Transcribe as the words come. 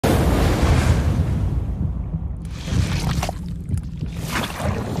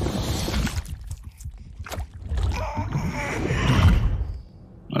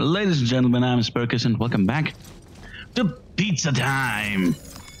Ladies and gentlemen, I'm Sparrowcus and welcome back to Pizza Time,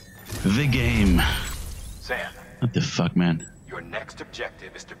 the game. Sam. What the fuck, man? Your next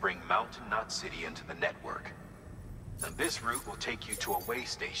objective is to bring Mountain Knot City into the network. Now, this route will take you to a way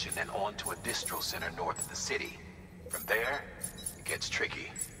station and on to a distro center north of the city. From there, it gets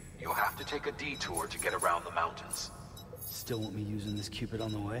tricky. You'll have to take a detour to get around the mountains. Still want me using this Cupid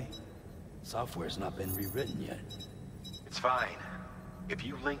on the way? Software's not been rewritten yet. It's fine. If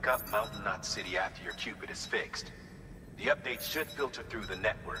you link up Mountain Knot City after your Cupid is fixed, the updates should filter through the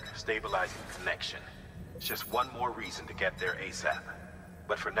network, stabilizing the connection. It's just one more reason to get there ASAP.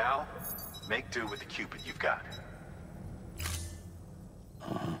 But for now, make do with the Cupid you've got.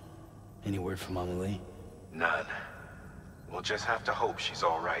 Any word from Mama Lee? None. We'll just have to hope she's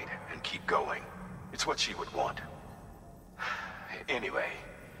all right and keep going. It's what she would want. Anyway,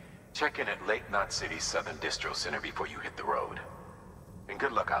 check in at Lake Knot City's Southern Distro Center before you hit the road. And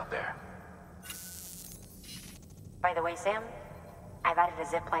good luck out there. By the way, Sam, I've added a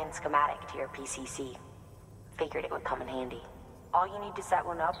zipline schematic to your PCC. Figured it would come in handy. All you need to set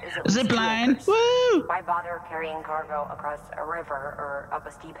one up is a zipline. Woo! Why bother carrying cargo across a river or up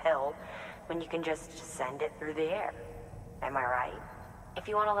a steep hill when you can just send it through the air? Am I right? If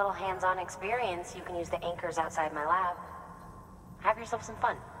you want a little hands-on experience, you can use the anchors outside my lab. Have yourself some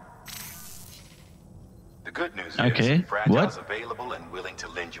fun. The good news Okay. is Fragile's What? available and willing to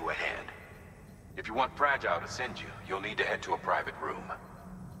lend you a hand. If you want Fragile to send you, you'll need to head to a private room.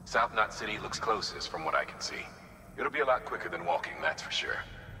 South Knot City looks closest from what I can see. It'll be a lot quicker than walking, that's for sure.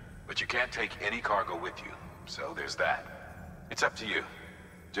 But you can't take any cargo with you, so there's that. It's up to you.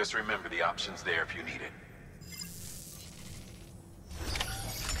 Just remember the option's there if you need it.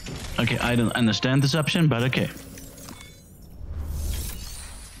 Okay, I don't understand this option, but okay.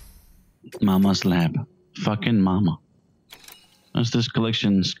 Mama's lab. Fucking mama. What's this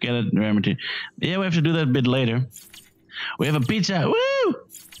collection? Skeleton rare material. Yeah, we have to do that a bit later. We have a pizza. Woo!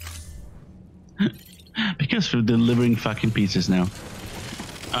 Because we're delivering fucking pizzas now.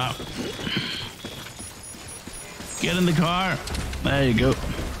 Get in the car. There you go.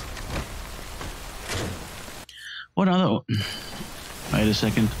 What other... Wait a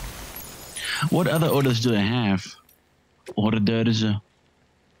second. What other orders do I have? Orders.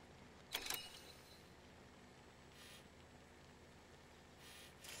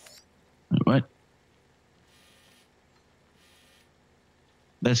 What?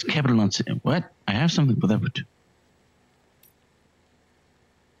 That's capital on... What? I have something for that.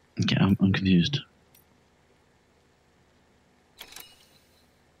 Okay, I'm confused.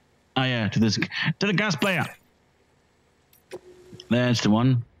 Oh yeah, to the gas player. That's the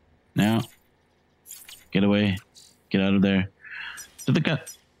one. Now, get away. Get out of there. To the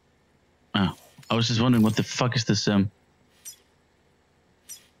gas. Oh, I was just wondering what the fuck is this,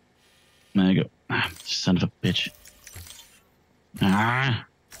 There you go. Son of a bitch.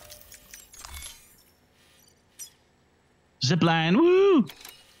 Zipline, woo!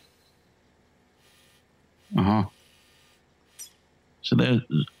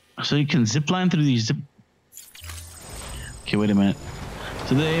 So you can zipline through these zip... Okay, wait a minute.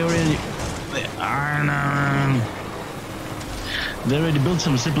 So they already built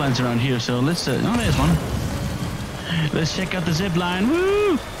some zip lines around here, so let's oh, there's one. Let's check out the zip line.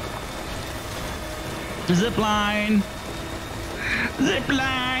 Woo! The zip line. Zip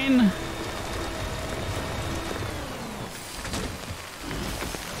line.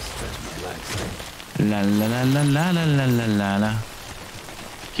 La la la la la la la la la la.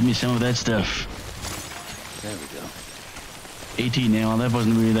 Give me some of that stuff. There we go. 18 now, that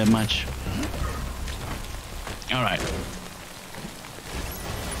wasn't really that much. Alright.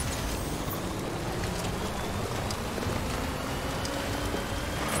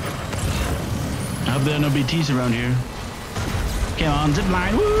 I hope there are no BTs around here. Come on,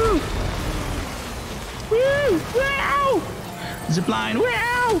 zipline, woo! Woo! Wow! Zipline,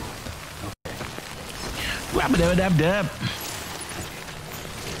 wow! Wabba-dabba-dab-dab.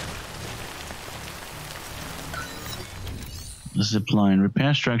 Zipline,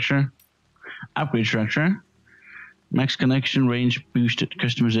 repair structure, upgrade structure, max connection range boosted,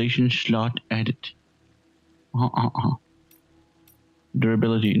 customization slot added.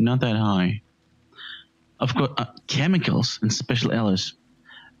 Durability not that high. Of course, chemicals and special alloys.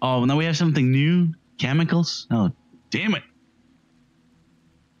 Oh, now we have something new. Chemicals. Oh, damn it.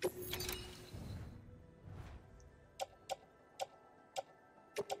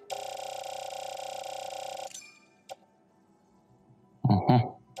 Uh-huh.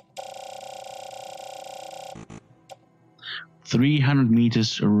 300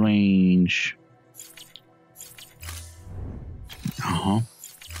 meters range. Uh-huh.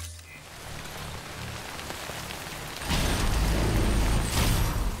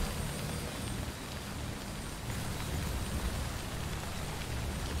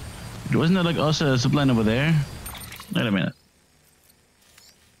 Wasn't there like also a zipline over there? Wait a minute.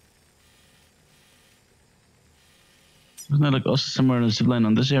 Wasn't there like also somewhere a zipline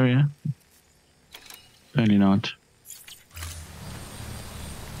on this area? Apparently not.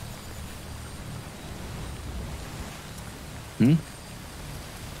 Hmm?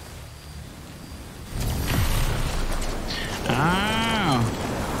 Ah!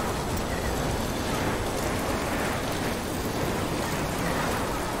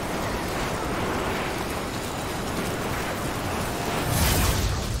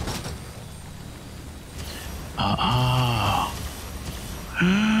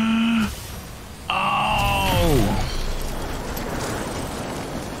 Oh!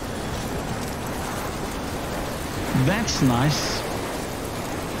 That's nice.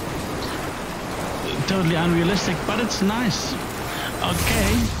 Totally unrealistic, but it's nice.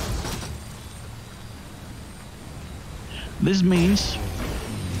 Okay. This means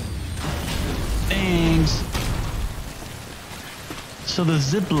things. So the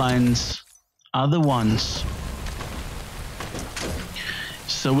zip lines are the ones.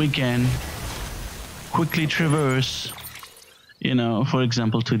 So we can quickly traverse, you know, for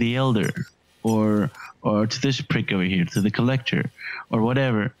example, to the Elder, or to this prick over here, to the Collector, or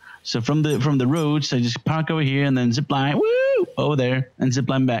whatever. So from the roads, I just park over here and then zip line, woo, over there, and zip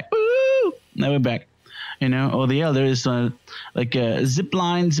line back, woo, now we're back. You know, or the Elder is like a zip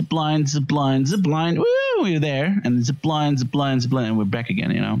line, zip line, zip line, zip line, woo, you're there, and zip line, zip line, zip line, and we're back again.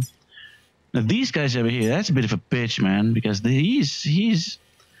 You know. Now these guys over here, that's a bit of a bitch, man, because he's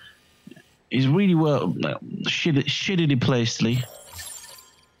really well shittily placed.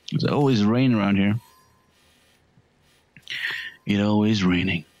 There's always rain around here. It's always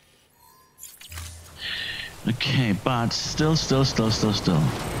raining. Okay, but still.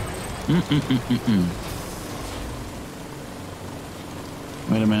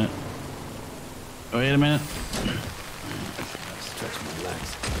 Wait a minute. Stretch my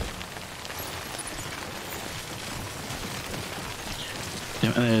legs.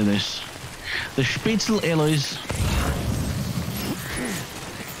 There it is. The Spitzel alloys.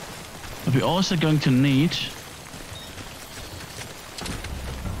 But we're also going to need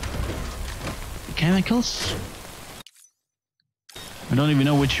chemicals. I don't even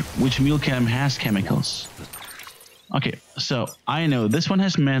know which meal cam has chemicals. Okay, so I know this one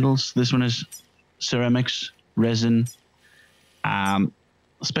has metals, this one has ceramics, resin,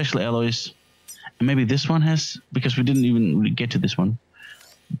 special alloys, and maybe this one has, because we didn't even really get to this one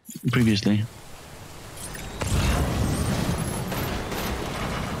previously.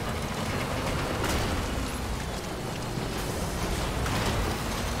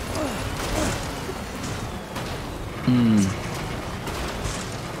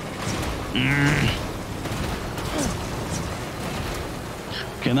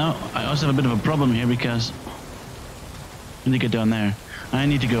 Okay, now I also have a bit of a problem here because when you get down there, I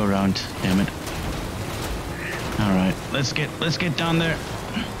need to go around. Damn it! All right, let's get down there.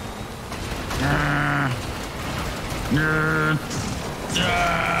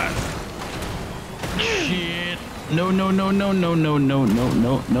 Shit! No!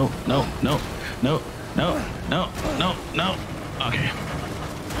 Okay.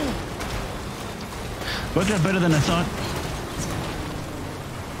 Worked out better than I thought.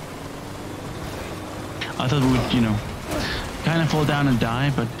 I thought we would, kind of fall down and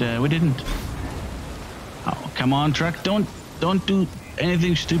die, but we didn't. Oh, come on, truck! Don't do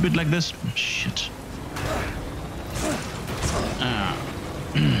anything stupid like this. Shit.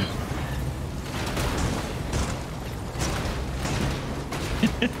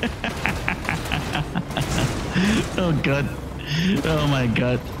 Oh god. Oh my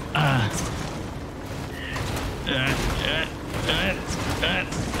god.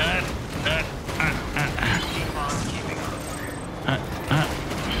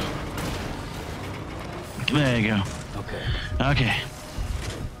 There you go. Okay.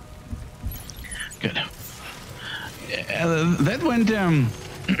 Good. That went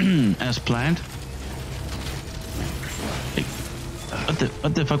as planned. Hey,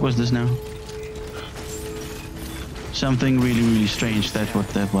 what the fuck was this now? Something really strange. That's what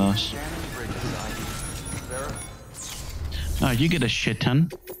that was. Alright, you get a shit ton.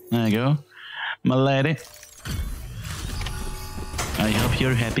 There you go. My lady. I hope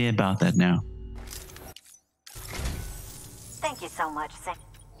you're happy about that now. Thank you so much, Sam.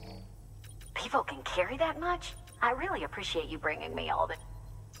 People can carry that much? I really appreciate you bringing me all this.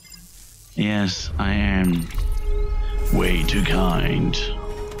 Yes, I am. Way too kind.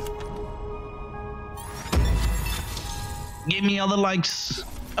 Give me all the likes.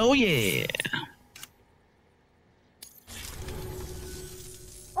 Oh yeah.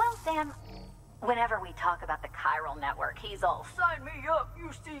 Well, Sam, whenever we talk about the chiral network, he's all, sign me up,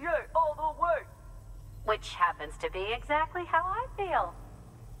 UCA, all the way. Which happens to be exactly how I feel.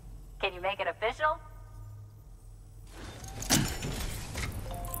 Can you make it official?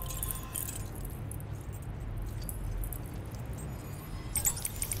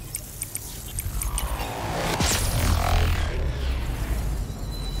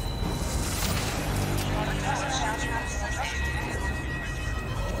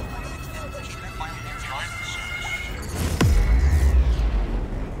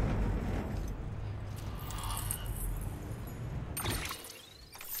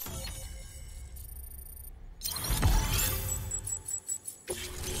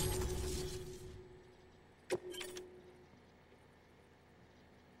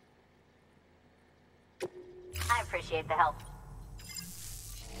 I appreciate the help.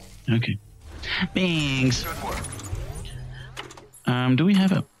 Okay. Thanks. Good work. Do we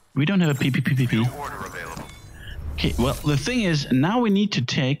have a... We don't have a PPPPP. New order available. Okay, well, the thing is, now we need to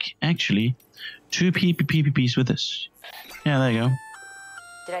take, actually, 2 PPPPs with us. Yeah, there you go.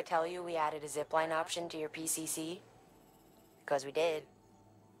 Did I tell you we added a zipline option to your PCC? Because we did.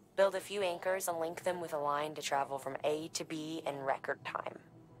 Build a few anchors and link them with a line to travel from A to B in record time.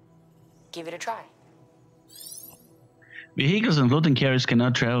 Give it a try. Vehicles and floating carriers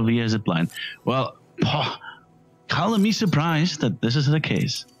cannot travel via zipline. Well, color me surprised that this is the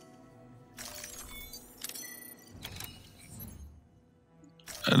case.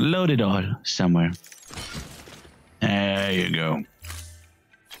 Load it all somewhere. There you go.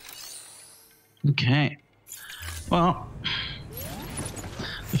 Okay. Well,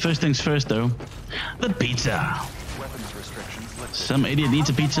 the first things first, though. The pizza. Weapons restrictions lifted. Some idiot needs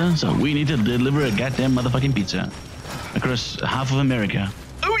a pizza, so we need to deliver a goddamn motherfucking pizza across half of America.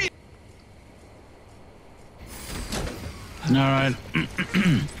 Oh yeah. All right.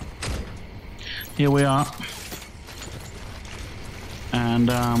 Here we are.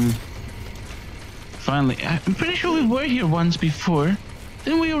 And finally, I'm pretty sure we were here once before.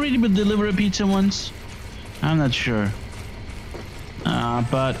 Didn't we already deliver a pizza once? I'm not sure.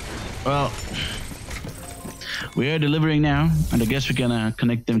 But, well, we are delivering now, and I guess we're gonna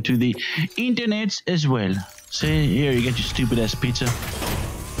connect them to the internet as well. See, here, you get your stupid ass pizza.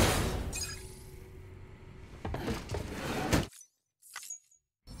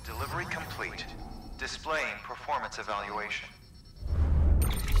 Delivery complete. Displaying performance evaluation.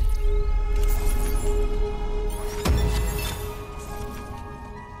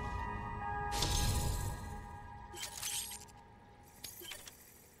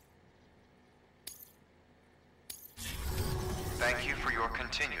 Thank you for your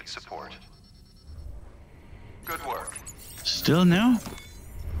continued support. Good work. Still no?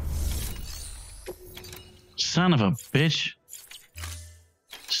 Son of a bitch.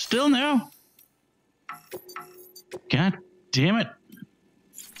 Still no? God damn it.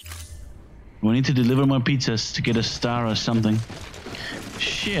 We need to deliver more pizzas to get a star or something.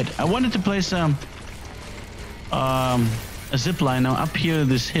 Shit, I wanted to place a zip line now up here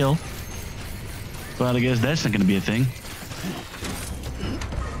this hill. But I guess that's not gonna be a thing.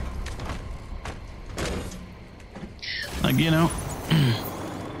 Like, you know.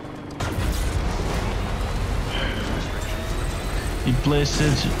 You place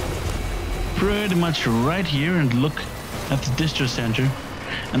it pretty much right here and look at the distro center.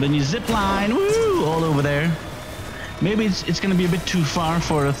 And then you zip line, woo, all over there. Maybe it's gonna be a bit too far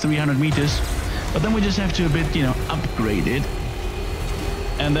for 300 meters. But then we just have to a bit, you know, upgrade it.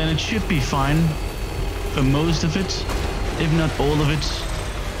 And then it should be fine for most of it, if not all of it.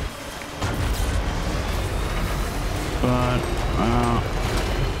 But,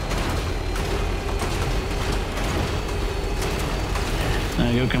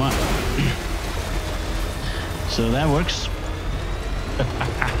 there you go, come on. So that works.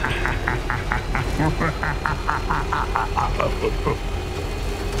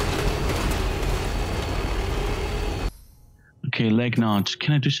 Okay, leg nods.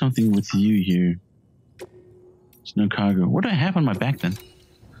 Can I do something with you here? There's no cargo. What do I have on my back then?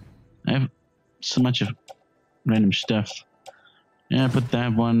 I have so much of random stuff. Yeah, put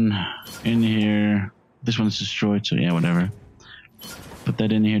that one in here. This one's destroyed, so yeah, whatever. Put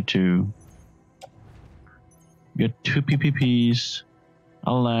that in here too. We got 2 PPPs,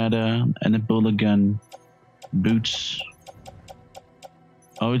 a ladder, and a bullet gun. Boots.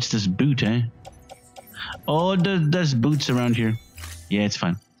 Oh, it's this boot, eh? Oh, there's boots around here. Yeah, it's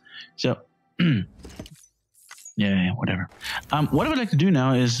fine. So, yeah, whatever. What I would like to do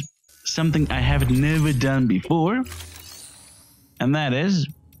now is something I have never done before, and that is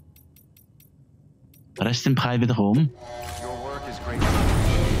rest in private home. Your work is great.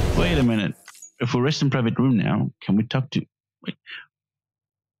 Wait a minute. If we rest in private room now, can we talk to... Wait.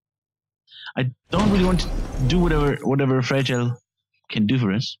 I don't really want to do whatever Fragile can do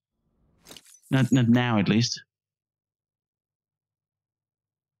for us. Not now, at least.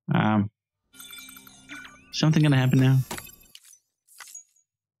 Something gonna happen now?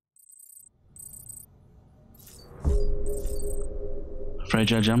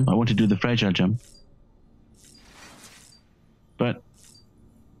 Fragile jump. I want to do the fragile jump. But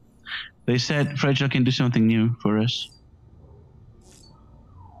they said Fragile can do something new for us.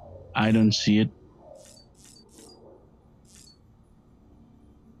 I don't see it.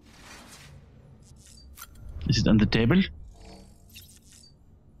 Is it on the table?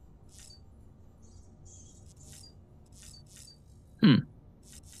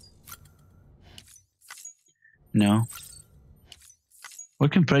 No.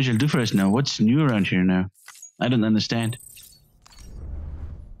 What can Fragile do for us now? What's new around here now? I don't understand.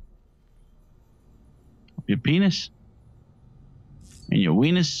 Your penis? And your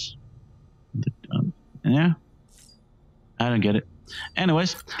weenus? Yeah? I don't get it.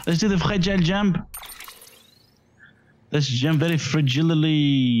 Anyways, let's do the fragile jump. Let's jump very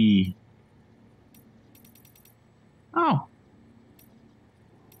fragilely. Oh.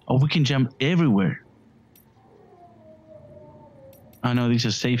 Oh, we can jump everywhere. Oh no, these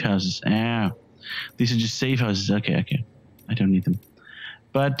are safe houses. Ah, these are just safe houses. Okay. I don't need them.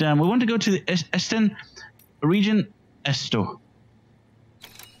 But we want to go to the Eastern region, Esto.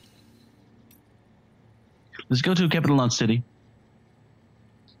 Let's go to Capital Knot City.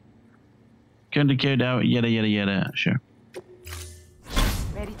 Currently carried out, yada yada yada. Sure.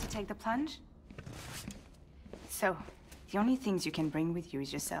 Ready to take the plunge? So, the only things you can bring with you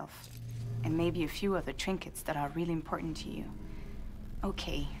is yourself. And maybe a few other trinkets that are really important to you.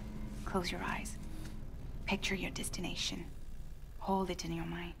 Okay, close your eyes. Picture your destination. Hold it in your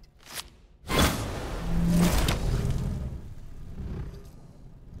mind.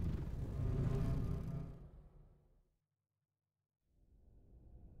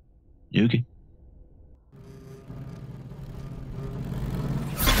 You okay?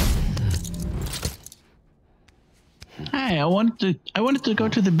 Hey, I wanted to go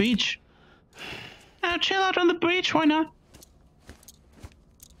to the beach. Chill out on the beach, why not?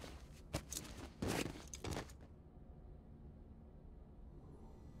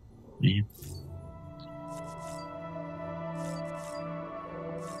 Yeah.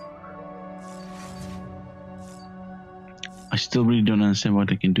 I still really don't understand what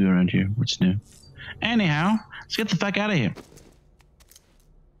they can do around here. What's new? Anyhow, let's get the fuck out of here.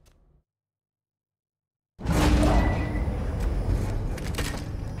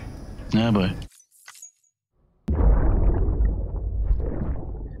 Oh boy.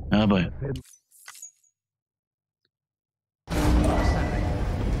 Oh boy.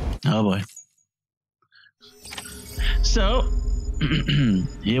 Oh boy. So,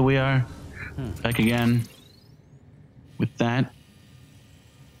 here we are, back again with that.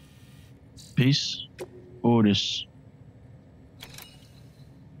 Peace. Orders.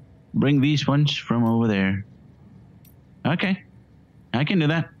 Bring these ones from over there. Okay. I can do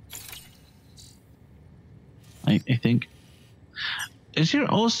that. I think. Is here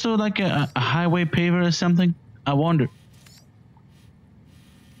also like a highway paver or something? I wonder.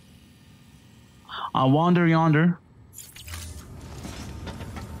 I wander yonder.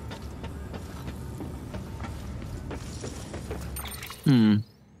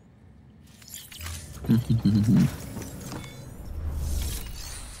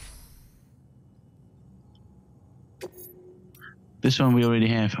 This one we already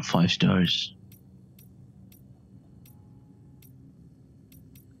have 5 stars.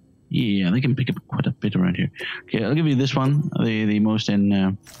 Yeah, they can pick up quite a bit around here. Okay, I'll give you this one, the most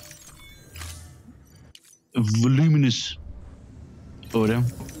voluminous order.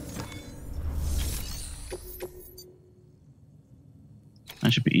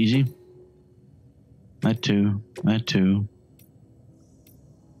 That should be easy. That too.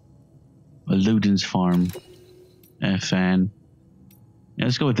 A Luden's farm. Fan. Yeah,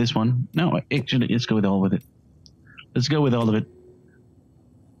 let's go with this one. No, actually, let's go with all of it. Let's go with all of it.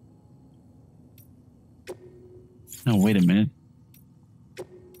 No, wait a minute.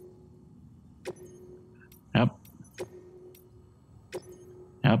 Yep.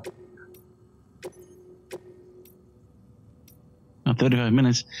 Oh, 35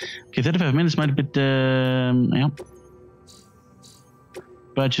 minutes. Okay, 35 minutes might be a bit, yeah.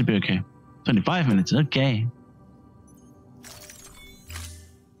 But it should be okay. 25 minutes, okay.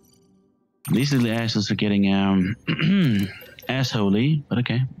 These little assholes are getting, assholey, but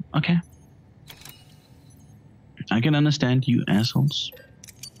okay. Okay. I can understand you assholes.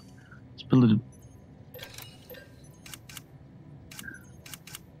 build it.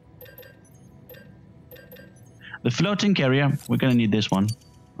 The floating carrier, we're gonna need this one.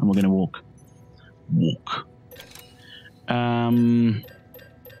 And we're gonna walk. Walk.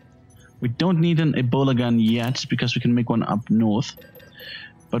 We don't need an Ebola gun yet because we can make one up north.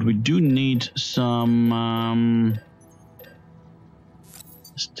 But we do need some...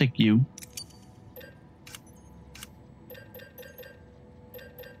 let's take you.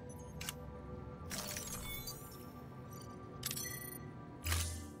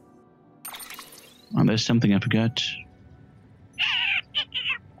 Oh, there's something I forgot.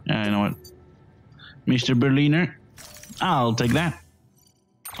 Yeah, you know what? Mr. Berliner, I'll take that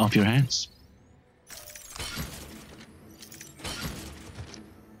off your hands.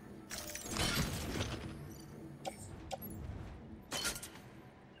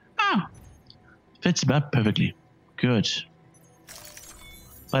 Ah, fits about perfectly. Good.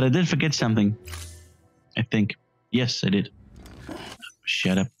 But I did forget something. I think. Yes, I did.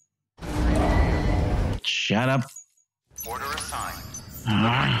 Shut up. Shut up. Order assigned.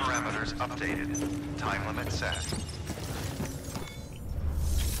 Delivery parameters updated. Time limit set.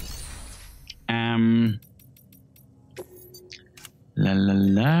 La la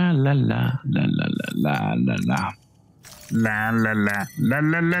la la la la la la la la la la la la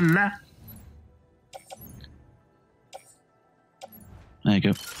la la la. There you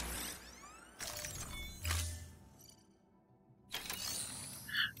go.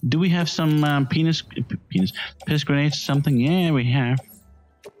 Do we have some piss grenades or something? Yeah, we have.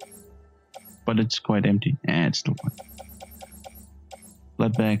 But it's quite empty. Yeah, it's still fine.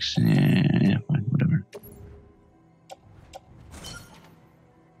 Blood bags. Yeah, fine, whatever.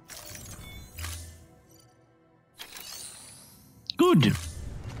 Good.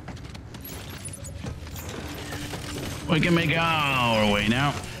 We can make our way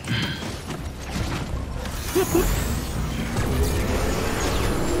now.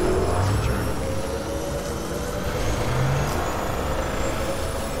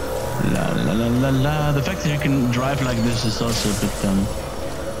 La la la la la. The fact that you can drive like this is also a bit dumb.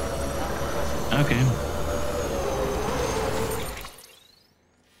 Okay.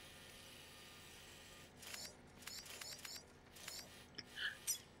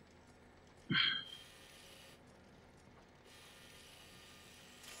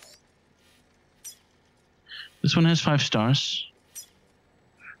 This one has 5 stars.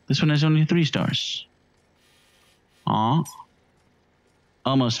 This one has only 3 stars. Aww.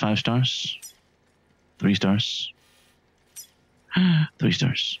 Almost 5 stars. 3 stars. 3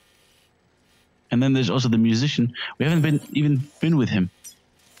 stars. And then there's also the musician. We haven't even been with him.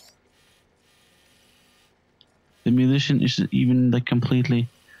 The musician is even like completely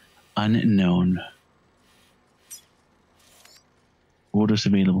unknown. Orders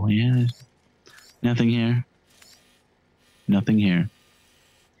available. Yeah. Nothing here. Nothing here.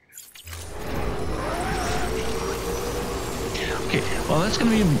 Okay, well that's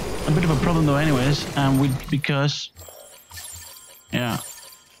gonna be a bit of a problem though anyways, because yeah,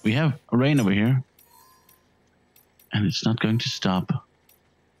 we have rain over here and it's not going to stop.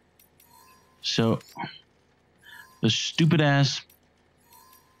 So the stupid ass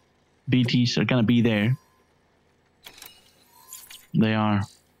BTs are gonna be there. They are.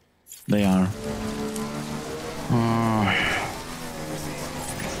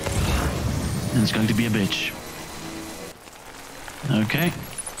 And it's going to be a bitch. Okay.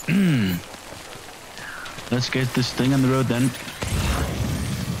 Let's get this thing on the road then.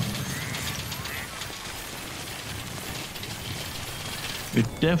 We're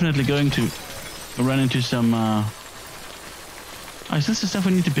definitely going to run into some... Oh, is this the stuff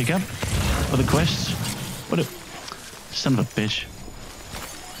we need to pick up? For the quests? What a... Son of a bitch.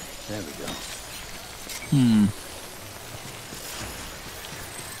 There we go.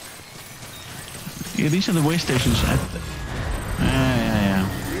 Yeah, these are the way stations. Yeah.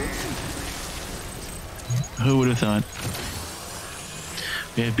 Who would have thought?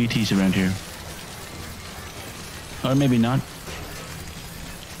 We have BTs around here. Or maybe not.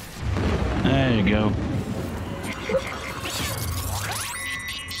 There you go.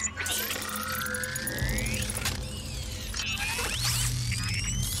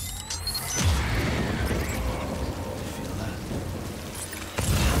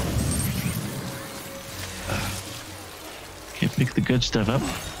 Okay, pick the good stuff up.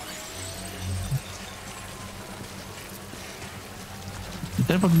 Is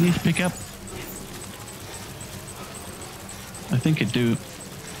that what we need to pick up? I think I do.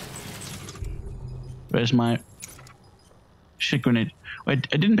 Where's my shit grenade? Wait,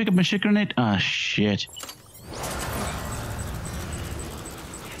 I didn't pick up my shit grenade? Ah, shit.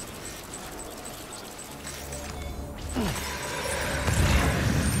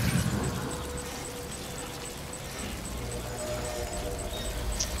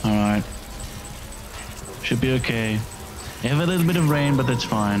 All right. Should be okay. You have a little bit of rain, but that's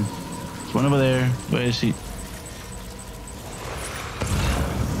fine. There's one over there. Where is he?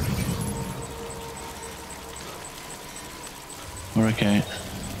 We're okay.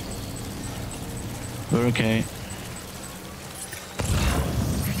 We're okay.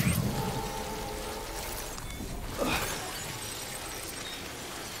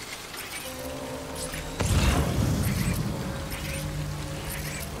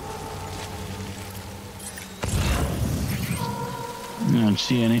 I don't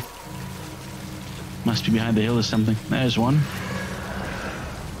see any. Must be behind the hill or something. There's one.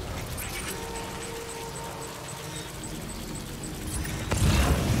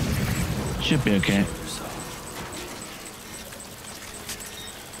 Should be okay.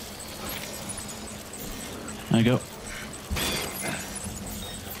 There you go.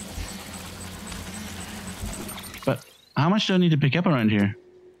 But how much do I need to pick up around here?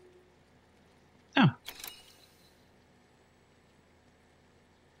 Oh.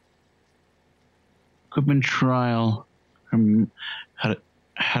 Equipment trial.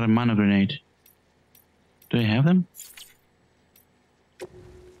 Had a mana grenade. Do I have them?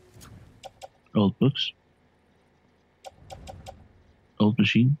 Old books. Old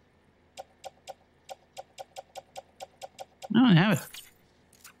machine. No, I have it.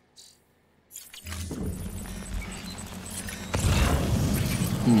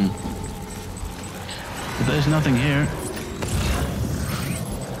 But there's nothing here.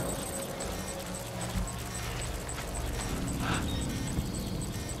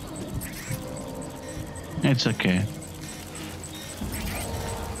 It's okay.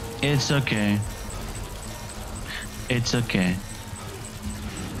 It's okay. It's okay.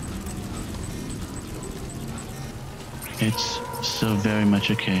 It's so very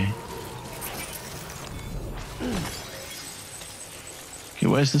much okay. Okay,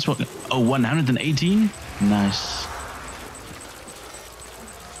 where's this one? Oh, 118? Nice.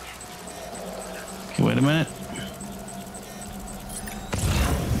 Okay, wait a minute.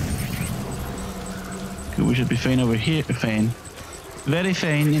 Okay, we should be faint over here. Faint. Very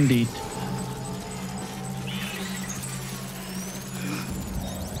faint indeed.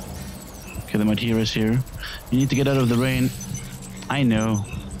 Okay, the Matira's here. You need to get out of the rain. I know.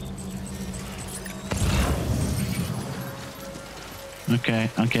 Okay,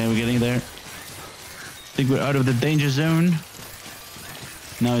 we're getting there. I think we're out of the danger zone.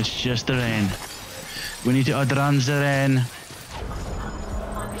 Now it's just the rain. We need to outrun the rain.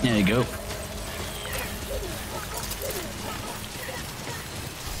 There you go.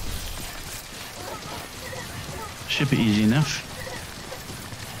 Should be easy enough.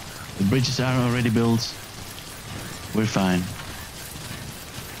 The bridges are already built. We're fine.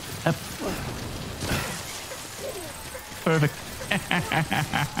 Up. Perfect.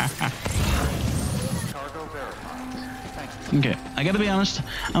 Okay, I gotta be honest,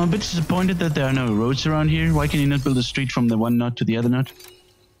 I'm a bit disappointed that there are no roads around here. Why can you not build a street from the one nut to the other nut?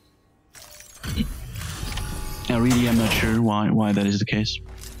 I really am not sure why that is the case.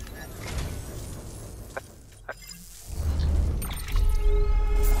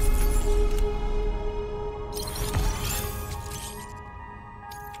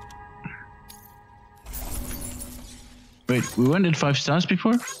 Wait, we weren't at 5 stars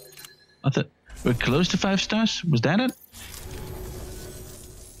before? I thought we're close to 5 stars? Was that it?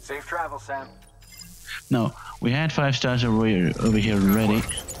 Safe travel, Sam. No, we had 5 stars over here already.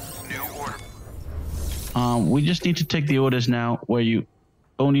 New order. We just need to take the orders now where you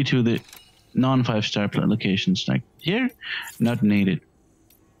only to the non-5 star locations. Like here, not needed.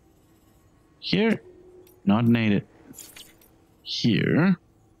 Here, not needed. Here,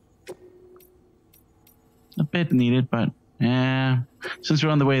 a bit needed, but since we're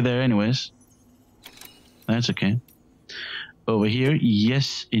on the way there anyways, that's okay. Over here,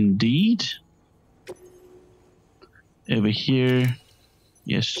 yes indeed. Over here,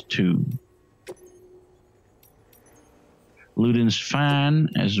 yes too. Luden's fan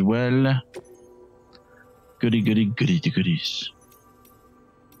as well. Goodies.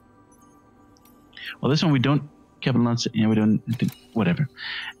 Well, this one we don't capitalize. Yeah, we don't. Whatever.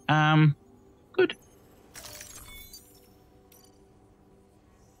 Good.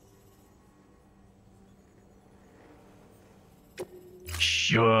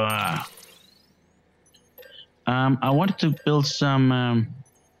 Sure. I wanted to build some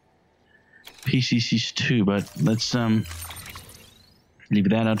PCCs too, but let's leave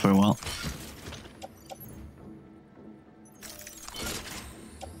that out for a while.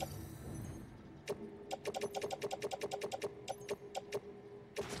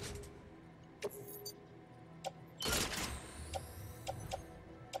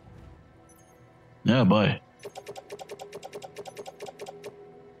 Oh boy.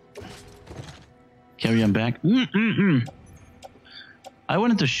 Carry on back. I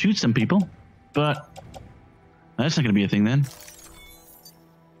wanted to shoot some people, but that's not gonna be a thing then.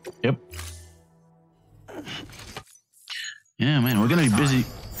 Yep. Yeah, man, we're gonna be busy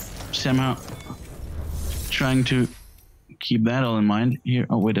somehow trying to keep that all in mind. Here,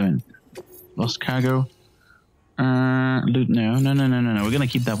 oh wait a minute. Lost cargo. Loot, no. We're gonna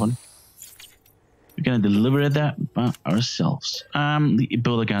keep that one. We're gonna deliver that by ourselves. The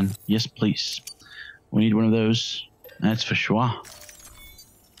Ebola gun. Yes, please. We need one of those. That's for sure.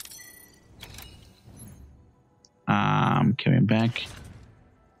 Carrying back.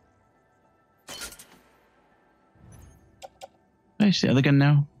 Where's the other gun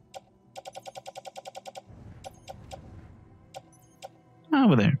now?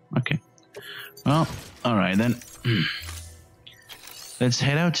 Over there. Okay. Well, alright then. Let's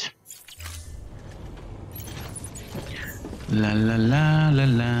head out. La la la la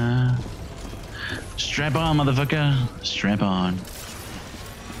la. Strap on, motherfucker. Strap on.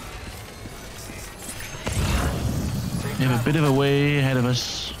 We have a bit of a way ahead of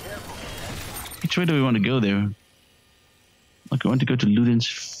us. Which way do we want to go there? Like, I want to go to Ludin's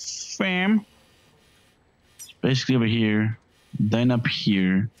farm. It's basically over here. Then up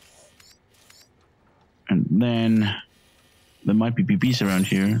here. And then there might be BBs around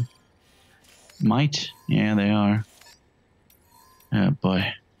here. Might? Yeah, they are. Oh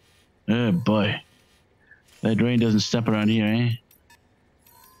boy. Oh boy. That rain doesn't stop around here, eh?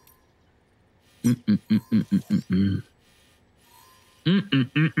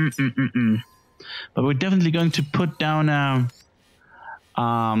 But we're definitely going to put down a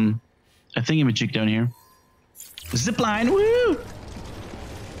thingamajig down here. Zipline, woo!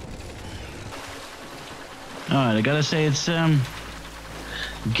 Alright, I gotta say it's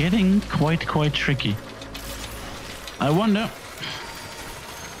getting quite tricky. I wonder,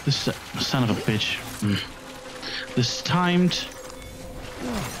 this son of a bitch, this timed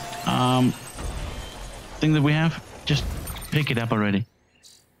thing that we have, just pick it up already.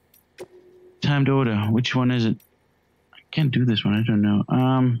 Timed order, which one is it? I can't do this one, I don't know.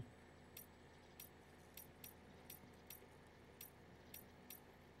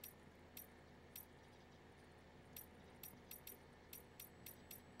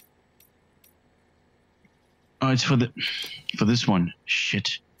 Oh, it's for this one.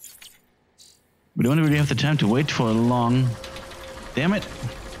 Shit. We don't really have the time to wait for long. Damn it.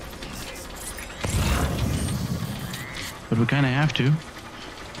 But we kind of have to.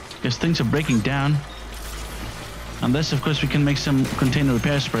 Because things are breaking down. Unless, of course, we can make some container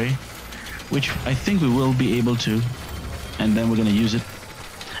repair spray. Which I think we will be able to. And then we're going to use it.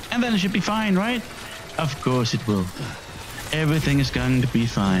 And then it should be fine, right? Of course it will. Everything is going to be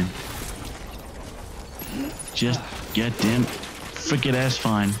fine. Just goddamn frickin' ass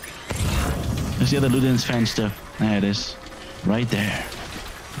fine. There's the other Ludin's fan stuff. There it is. Right there.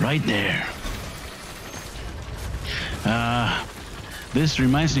 Right there. This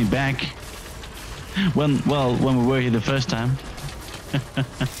reminds me back when we were here the first time.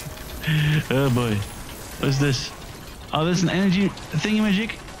 Oh boy. What's this? Oh, there's an energy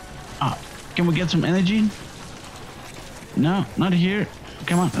thingy-magic? Ah, can we get some energy? No, not here.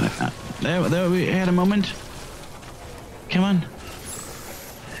 Come on. There we had a moment. Come on.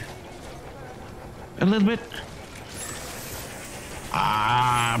 A little bit.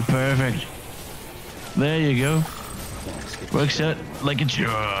 Ah, perfect. There you go. Works out like a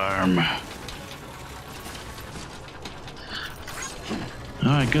charm.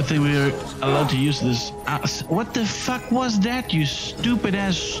 Alright, good thing we were allowed to use this. What the fuck was that, you stupid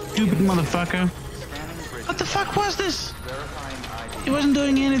motherfucker? What the fuck was this? He wasn't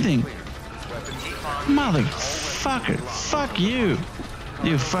doing anything. Motherfucker. Fuck you.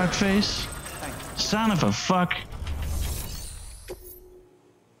 You fuckface. Son of a fuck.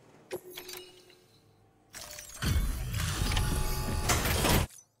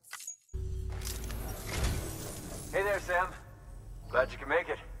 Hey there, Sam. Glad you can make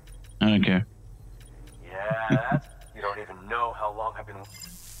it. I don't care. Yeah, that's... You don't even know how long I've been...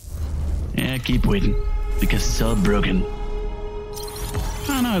 Yeah, keep waiting. Because it's all broken.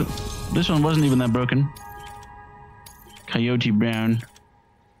 Oh no, this one wasn't even that broken. Coyote Brown.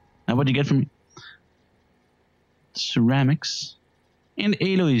 Now what'd you get from me? Ceramics. And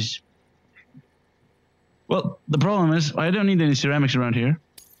alloys. Well, the problem is, I don't need any ceramics around here.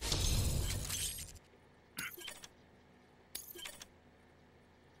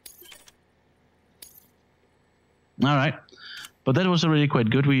 Alright. But that was already quite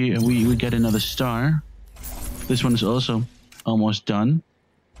good. We get another star. This one is also almost done.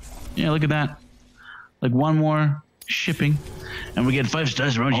 Yeah, look at that. Like one more shipping, and we get 5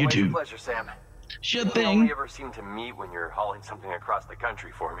 stars around Always a YouTube. pleasure, Sam. Sure You thing. only ever seem to meet when you're hauling something across the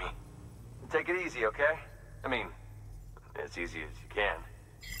country for me. Take it easy, okay? I mean, as easy as you can.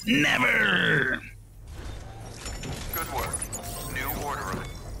 Never. Good work. New order.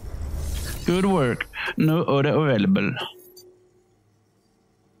 Good work. No order available.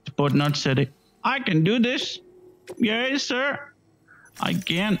 Support not steady. I can do this. Yes, sir. I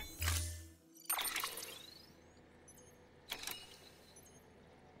can.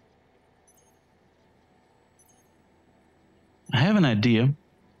 I have an idea. I'm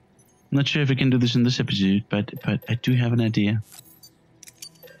not sure if we can do this in this episode, but I do have an idea.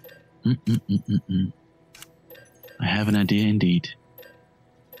 I have an idea indeed.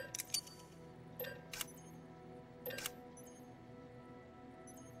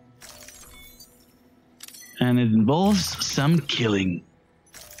 And it involves some killing.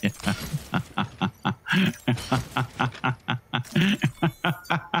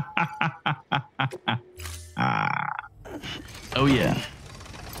 Oh yeah.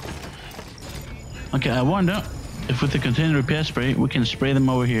 Okay, I wonder if with the container repair spray we can spray them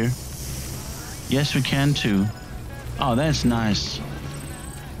over here. Yes, we can too. Oh, that's nice.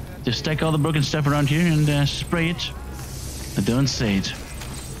 Just stack all the broken stuff around here and spray it. But don't say it.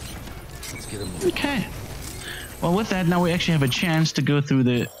 Let's get him. Okay. Well, with that, now we actually have a chance to go through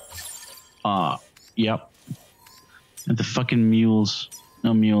the... Yep. And the fucking mules.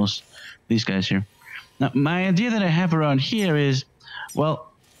 No mules. These guys here. Now, my idea that I have around here is,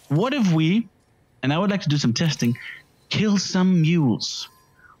 well, what if we, and I would like to do some testing, kill some mules?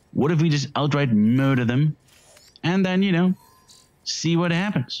 What if we just outright murder them? And then, you know, see what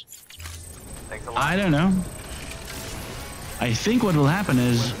happens. Thanks a lot. I don't know. I think what will happen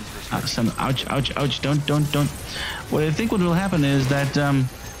is... ouch, ouch, ouch, don't. What I think what will happen is that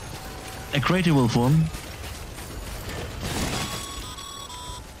a crater will form.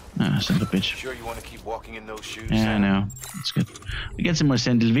 Ah, son of a bitch. Sure you want to keep walking in those shoes? Yeah, I know. It's good. We get some more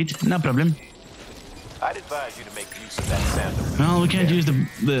sandalwood, no problem. I'd advise you to make use of that sandal. Well, we can't use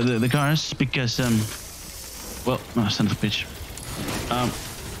the cars because, well, oh, son of a bitch.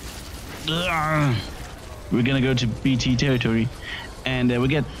 We're gonna go to BT territory, and we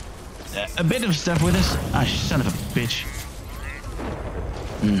get a bit of stuff with us. Ah, son of a bitch.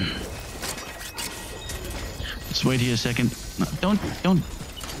 Let's wait here a second. No, don't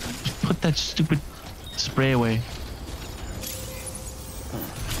put that stupid spray away.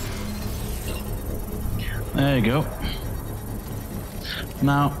 There you go.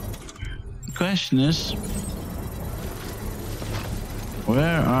 Now, the question is,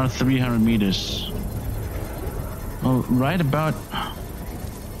 where are 300 meters? Well, right about...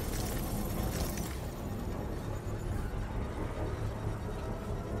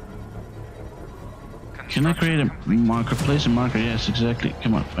 Can I create a marker? Place a marker? Yes, exactly.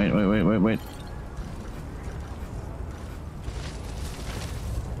 Come on. Wait.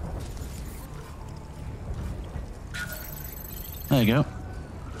 There you go.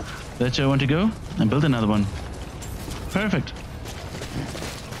 That's where I want to go. And build another one. Perfect.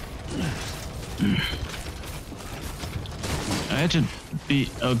 That should be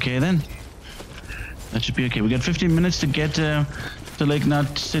okay then. That should be okay. We got 15 minutes to get to Lake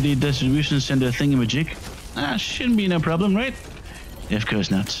Knot City Distribution Center thingamajig. Ah, shouldn't be no problem, right? Yeah, of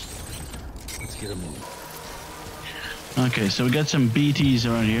course not. Let's get him. Okay, so we got some BTs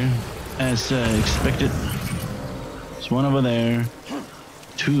around here, as expected. There's one over there,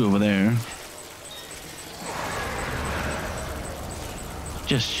 2 over there.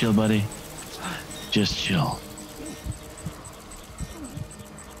 Just chill, buddy. Just chill.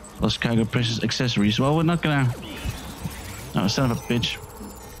 Plus cargo precious accessories. Well, we're not gonna... Oh, son of a bitch.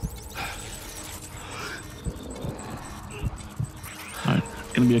 Alright,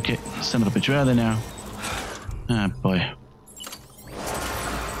 gonna be okay. Son of a bitch, where are they now? Ah, boy.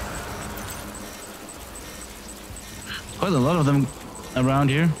 Quite a lot of them around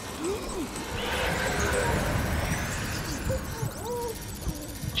here.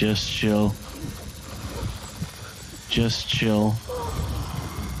 Just chill. Just chill.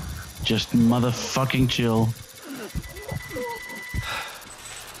 Just motherfucking chill.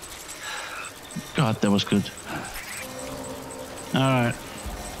 God, that was good. Alright.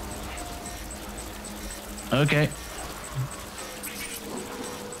 Okay.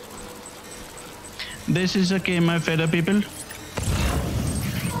 This is okay, my fellow people.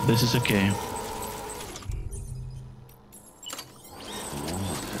 This is okay.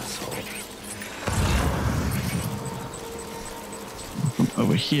 From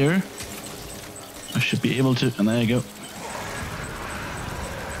over here, I should be able to, and there you go.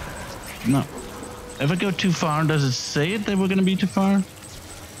 No. If I go too far, does it say it that we're gonna be too far?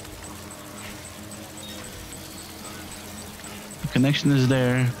 The connection is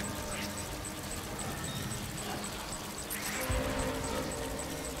there.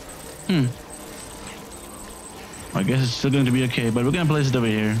 I guess it's still going to be okay, but we're gonna place it over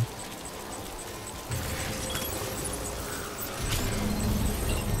here.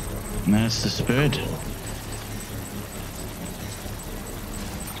 And that's the spirit.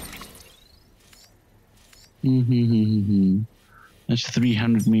 That's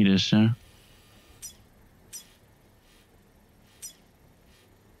 300 meters, huh?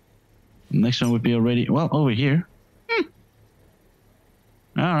 The next one would be already, well, over here.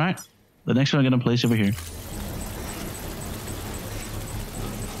 All right. The next one I'm gonna place over here.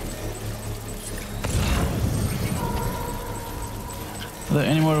 Are there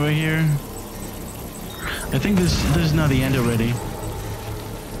any more over here? I think this is not the end already.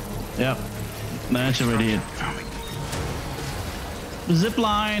 Yep. That's already it. The zip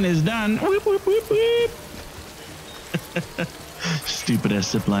line is done. Whoop, whoop, whoop, whoop. Stupid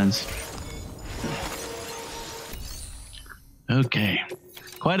ass zip lines. Okay.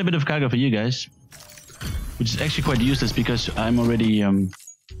 Quite a bit of cargo for you guys. Which is actually quite useless because I'm already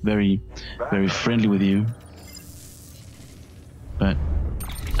very, very friendly with you. But,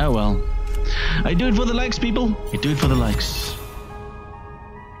 oh well. I do it for the likes, people. I do it for the likes.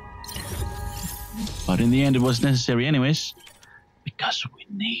 But in the end, it was necessary anyways. Because we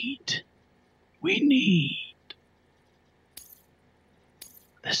need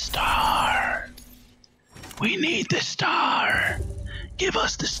the star. We need the star. Give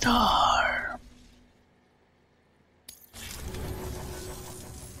us the star.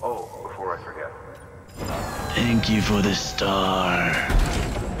 Oh, before I forget. Thank you for the star.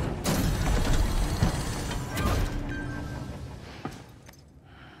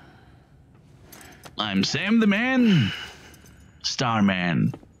 I'm Sam the Man.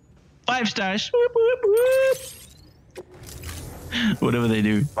 Starman. 5 stars. Whoop, whoop, whoop. Whatever they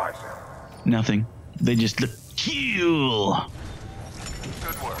do. 5 Sam. Nothing. They just look cool.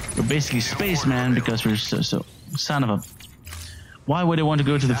 Good work. We're basically spaceman because we're so son of a. Why would I want to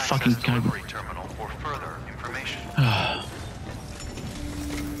go to the fucking delivery terminal for further information.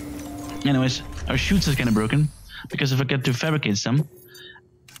 Anyways, our chutes is kind of broken because if I get to fabricate some,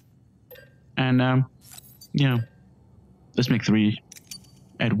 and you know, let's make 3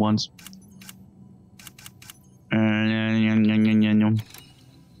 at once.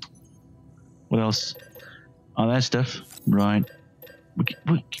 What else? Oh, that stuff. Right. We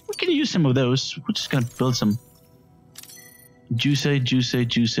can use some of those. We're just gonna build some. Juice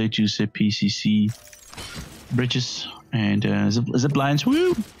PCC bridges and zip lines.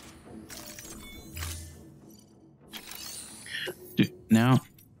 Woo! Now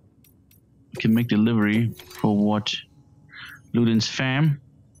we can make delivery for what? Ludin's fam.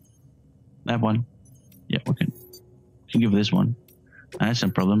 That one. Yeah, we can give this one. That's no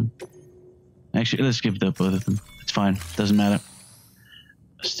problem. Actually, let's give both of them. It's fine. Doesn't matter.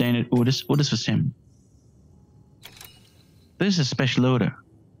 Standard orders. Orders for Sam. This is a special order.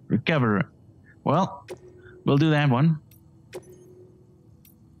 Recoverer. Well, we'll do that one.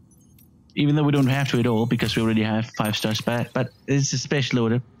 Even though we don't have to at all because we already have 5 stars back. But it's a special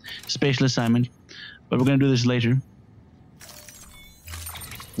order. Special assignment. But we're going to do this later.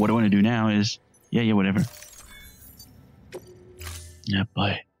 What I want to do now is... Yeah, whatever. Yeah,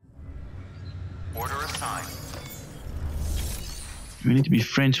 bye. Order assigned. We need to be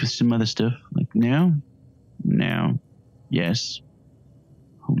friends with some other stuff. Like now? Now. Yes.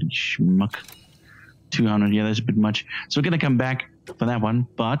 Holy schmuck. 200. Yeah, that's a bit much. So we're going to come back for that one.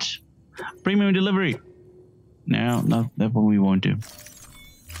 But premium delivery. No, that one we won't do.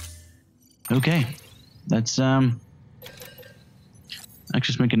 Okay. Let's let's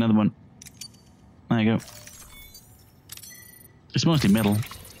just make another one. There you go. It's mostly metal.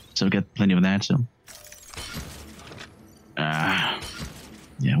 So we get plenty of that, so.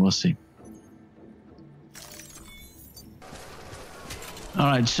 Yeah, we'll see.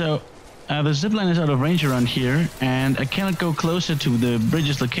 Alright, so the zipline is out of range around here, and I cannot go closer to the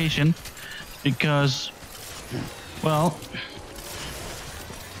bridge's location because, well,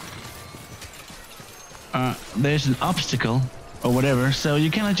 there's an obstacle or whatever, so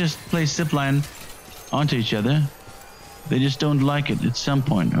you cannot just place zipline onto each other. They just don't like it at some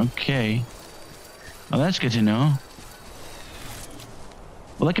point. Okay. Well, that's good to know.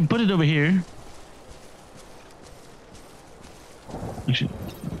 Well, I can put it over here. Actually,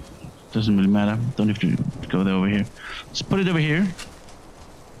 doesn't really matter. Don't have to go there over here. Let's put it over here.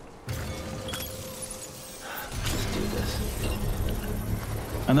 Let's do this.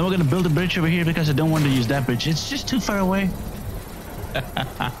 And then we're gonna build a bridge over here because I don't want to use that bridge. It's just too far away.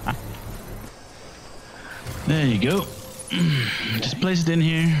 There you go. Just place it in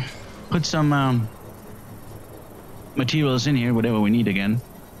here. Put some materials in here, whatever we need again.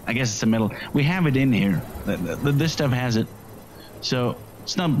 I guess it's a metal. We have it in here. This stuff has it. So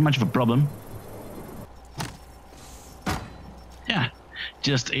it's not much of a problem. Yeah,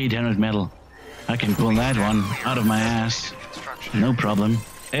 just 800 metal. I can pull that one out of my ass. No problem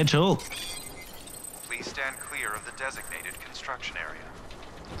at all. Please stand clear of the designated construction area.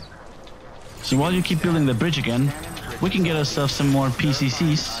 So while you keep building the bridge again, we can get ourselves some more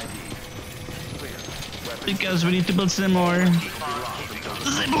PCCs. Because we need to build some more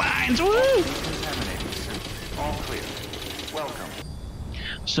zip lines. Woo! All clear. Welcome.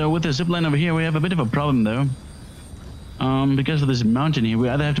 So with the zip line over here, we have a bit of a problem though. Because of this mountain here, we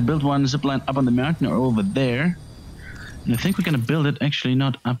either have to build one zip line up on the mountain or over there. And I think we're gonna build it actually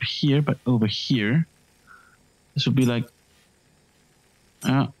not up here, but over here. This would be like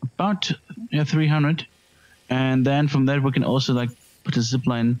about 300. And then from there we can also like put a zip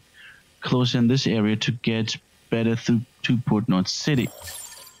line close in this area to get better through to Port North City,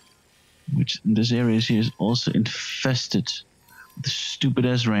 which in this area here is also infested with stupid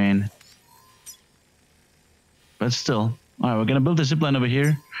ass rain. But still, alright, we're gonna build a zipline over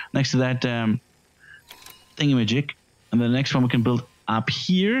here next to that thingamajig, and the next one we can build up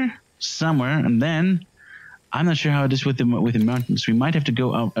here somewhere, and then I'm not sure how it is with the mountains. We might have to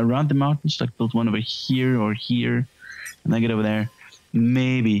go around the mountains, like build one over here or here, and then get over there.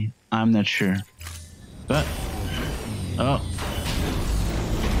 Maybe. I'm not sure. But, oh.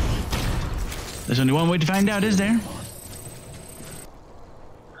 There's only one way to find out, is there?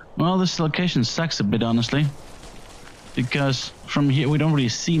 Well, this location sucks a bit, honestly. Because from here we don't really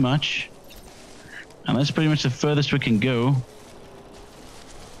see much. And that's pretty much the furthest we can go.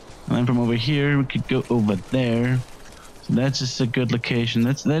 And then from over here we could go over there. So that's just a good location.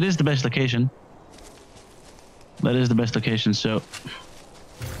 That is the best location. That is the best location, so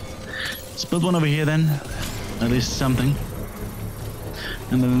let's build one over here then. At least something.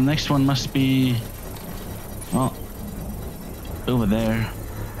 And then the next one must be, well, over there.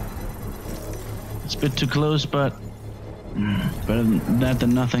 It's a bit too close, but better than that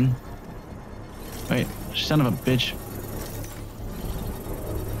than nothing. Wait, son of a bitch.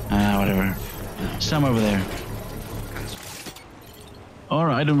 Whatever. Some over there.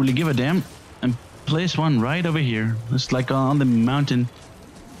 Or I don't really give a damn. And place one right over here. It's like on the mountain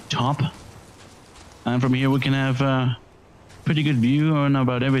top. And from here we can have a pretty good view on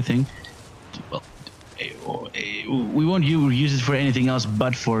about everything. Well, we won't use it for anything else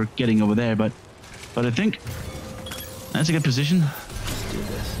but for getting over there, but I think that's a good position. Let's do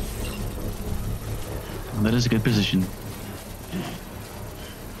this. That is a good position.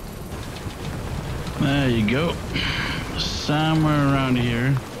 There you go. Somewhere around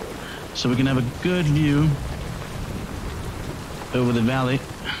here. So we can have a good view over the valley.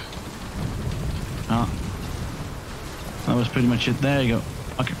 Oh, that was pretty much it. There you go.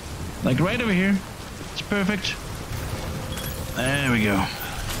 Okay. Like right over here. It's perfect. There we go.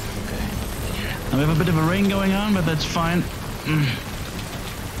 Okay. Now we have a bit of a rain going on, but that's fine.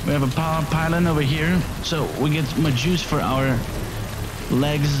 We have a power pylon over here, so we get more juice for our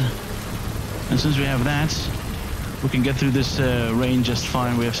legs. And since we have that, we can get through this rain just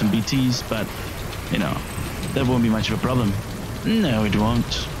fine. We have some BTs, but, you know, that won't be much of a problem. No, it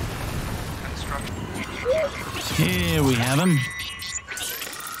won't. Here we have him.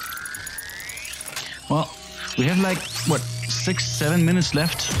 Well, we have like, what, 6-7 minutes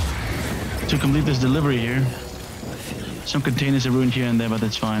left to complete this delivery here. Some containers are ruined here and there, but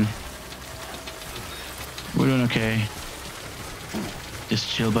that's fine. We're doing okay. Just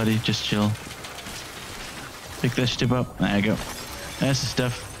chill, buddy. Just chill. Pick that ship up. There you go. That's the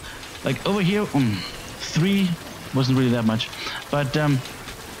stuff. Like over here, 3 wasn't really that much, but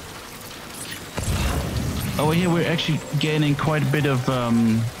over here we're actually gaining quite a bit of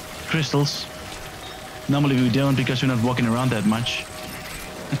crystals. Normally we don't because we're not walking around that much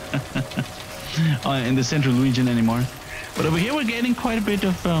in the central region anymore. But over here we're gaining quite a bit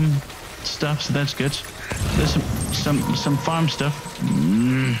of stuff, so that's good. There's some farm stuff.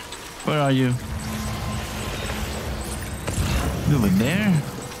 Where are you? Over there.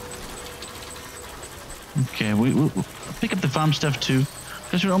 Okay, we'll pick up the farm stuff too,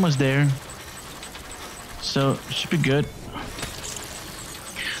 because we're almost there. So it should be good.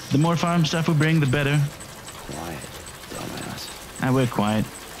 The more farm stuff we bring, the better. Quiet, dumbass. We're quiet.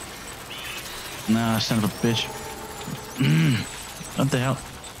 Nah, son of a bitch. What the hell?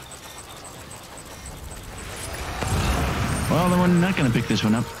 Well, then we're not gonna pick this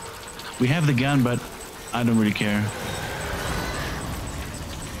one up. We have the gun, but I don't really care.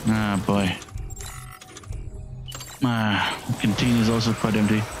 Ah, boy. Ah, the canteen is also quite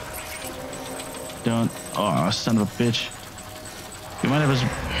empty. Don't. Oh, son of a bitch. You might have us.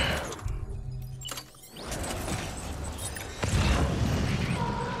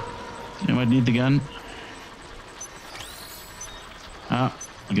 You might need the gun. Ah,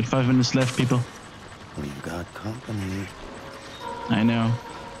 I got 5 minutes left, people. We've got company. I know.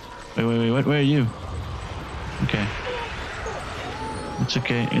 Wait, where are you? Okay. It's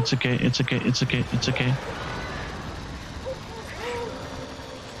okay, it's okay, it's okay, it's okay, it's okay.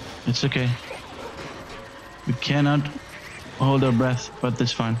 It's okay. We cannot hold our breath, but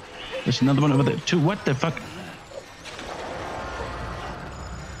that's fine. There's another one over there too. What the fuck?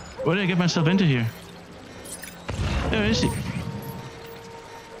 What did I get myself into here? Where is he?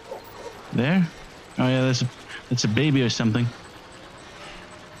 There? Oh yeah, that's a baby or something.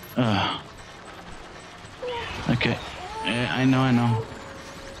 Okay. I know.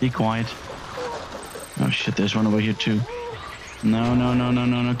 Be quiet. Oh shit, there's one over here too. No,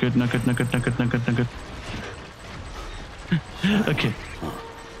 not good.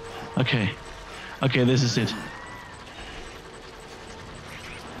 Okay, this is it.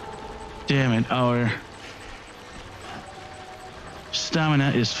 Damn it, our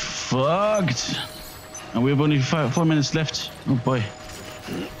stamina is fucked. And we have only 4 minutes left. Oh boy.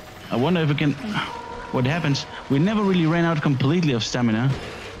 I wonder if we can... What happens? We never really ran out completely of stamina.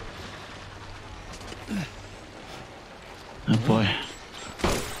 Oh boy.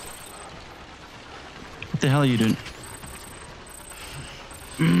 What the hell are you doing?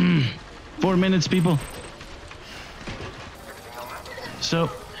 4 minutes, people. So,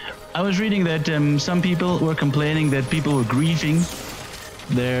 I was reading that some people were complaining that people were griefing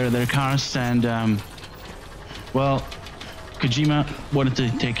their cars, and well, Kojima wanted to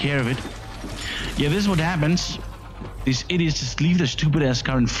take care of it. Yeah, this is what happens. These idiots just leave their stupid ass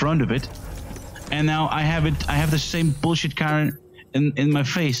car in front of it, and now I have the same bullshit car in my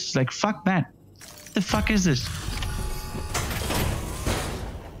face. It's like, fuck that. What the fuck is this?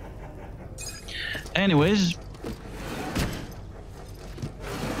 Anyways,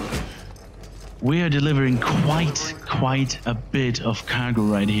 we are delivering quite a bit of cargo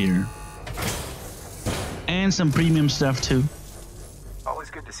right here. And some premium stuff too. Always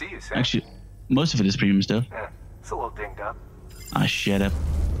good to see you, Sam. Actually, most of it is premium stuff. Yeah, it's a little dinged up. Ah, shut up.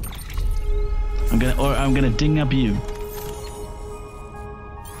 I'm gonna ding up you.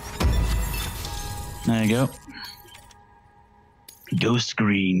 There you go. Ghost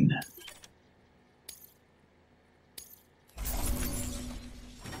green.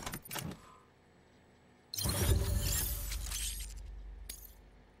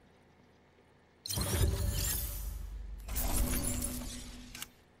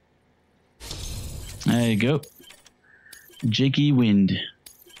 There you go. Jakey wind.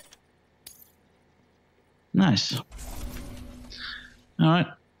 Nice. Alright.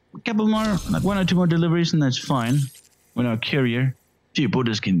 A couple more, like 1 or 2 more deliveries, and that's fine. With our courier. Few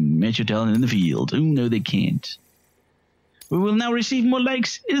porters can match your talent in the field. Oh, no, they can't. We will now receive more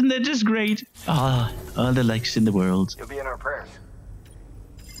likes. Isn't that just great? Ah, all the likes in the world. You'll be in our prayers.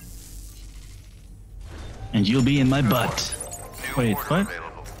 And you'll be in my butt. New Wait, order what?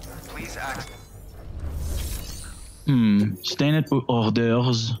 available. Please access. Stain it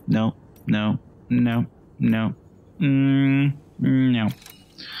hors. No. No.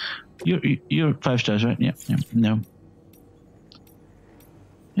 You're 5 stars, right? Yeah. No.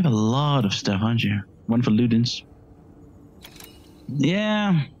 You have a lot of stuff, aren't you? One for Ludens.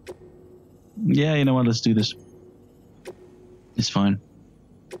 Yeah. Yeah, you know what? Let's do this. It's fine.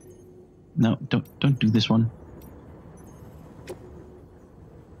 No, don't do this one.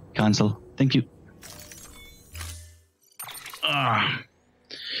 Cancel. Thank you.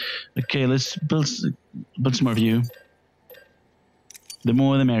 Okay, let's build some more of you. The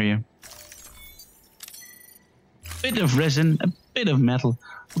more the merrier. Bit of resin, a bit of metal.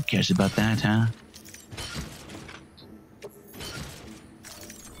 Who cares about that, huh?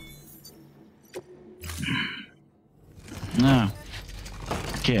 Ah.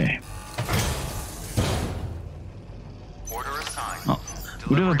 Okay. Order assigned. Oh,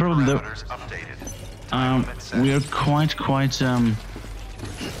 we do have a problem though. Parameters updated. We are quite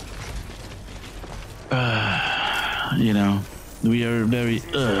you know, we are very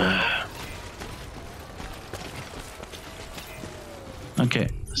Okay,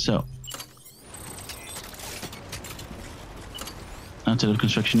 so outside of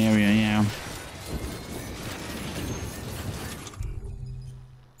construction area, yeah.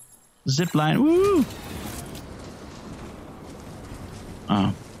 Zip line, woo!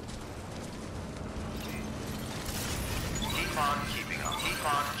 Oh. Keep on keeping on. Keep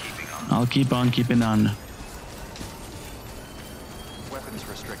on keeping on. I'll keep on keeping on. Weapons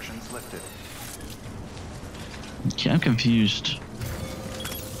restrictions lifted. Okay, I'm confused.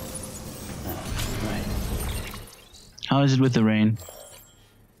 Right. How is it with the rain?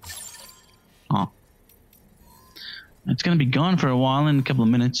 Oh. It's gonna be gone for a while in a couple of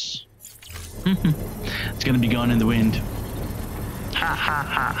minutes. It's gonna be gone in the wind. Ha ha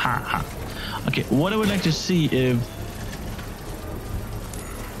ha ha ha. Okay, what I would like to see if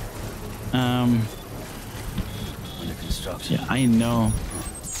Under construction. yeah, I know.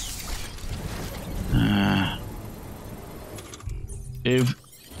 If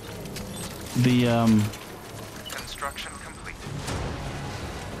the Construction complete.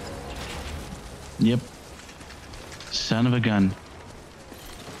 yep. Son of a gun.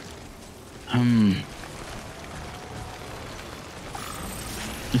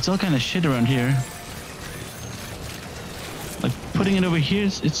 It's all kind of shit around here. Like putting it over here,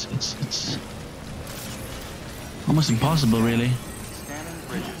 it's almost impossible, really. Scanning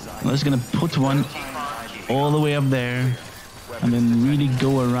bridges. I'm just gonna put one all the way up there, and then really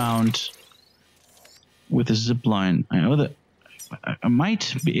go around with a zip line. I know that I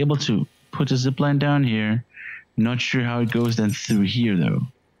might be able to put a zip line down here. Not sure how it goes then through here, though.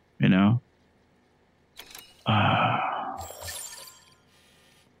 You know.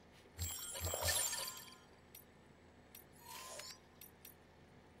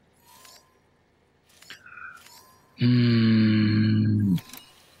 I'm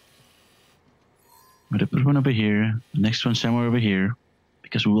gonna put one over here, the next one somewhere over here,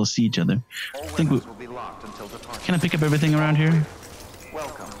 because we will see each other. All I think we weapons will be locked until departure. can I pick up everything around here?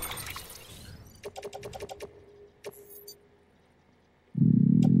 Welcome.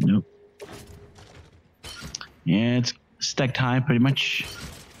 Nope. Yeah, it's stacked high pretty much.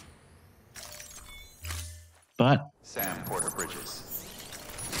 But Sam Porter Bridges.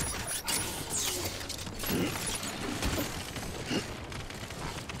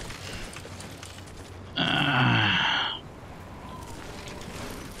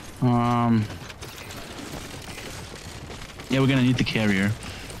 yeah, we're gonna need the carrier.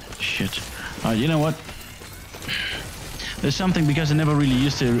 Shit. You know what? There's something, because I never really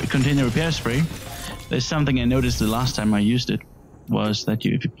used the container repair spray. There's something I noticed the last time I used it, was that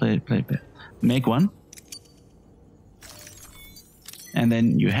if you make one, and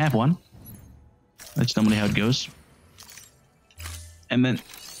then you have one. That's normally how it goes. And then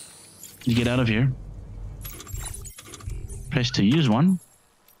you get out of here. Press to use one.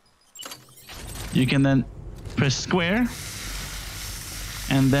 You can then press square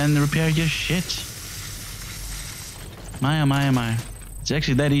and then repair your shit. My oh my oh my. It's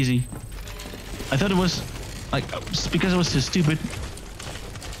actually that easy. I thought it was like because I was too stupid.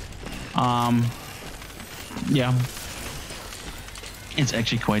 Yeah. It's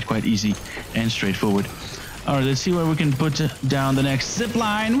actually quite easy and straightforward. Alright, let's see where we can put down the next zip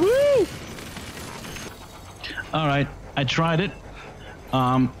line. Woo! Alright, I tried it.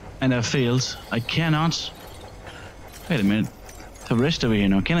 And I failed. I cannot. Wait a minute. The rest over here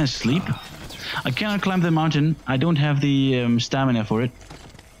now. Can I sleep? I cannot climb the mountain. I don't have the stamina for it.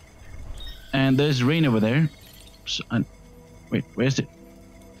 And there's rain over there. So, wait, where's it?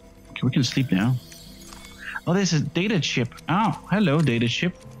 Okay, we can sleep now. Oh, there's a data chip. Oh, hello, data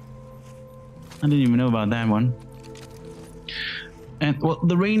chip. I didn't even know about that one. And, well,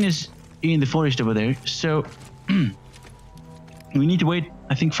 the rain is in the forest over there. So, we need to wait,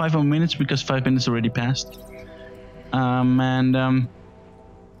 I think, 5 more minutes because 5 minutes already passed.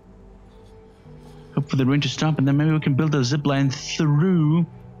 Hope for the rain to stop, and then maybe we can build a zip line through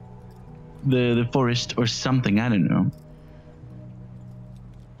the forest or something. I don't know.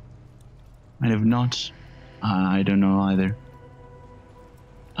 Might have not. I don't know either.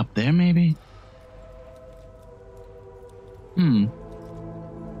 Up there, maybe? I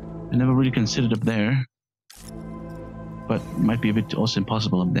never really considered up there. But might be a bit also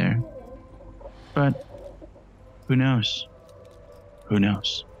impossible up there. But who knows? Who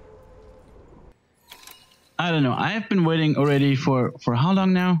knows? I don't know. I have been waiting already for how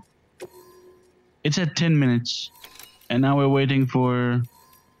long now? It's at 10 minutes. And now we're waiting for...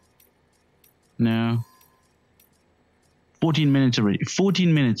 No. 14 minutes already.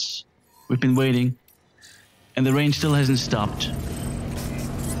 14 minutes we've been waiting. And the rain still hasn't stopped.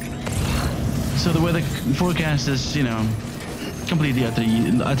 So the weather forecast is, you know, completely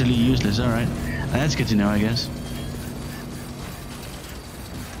utterly useless. Alright. That's good to know, I guess.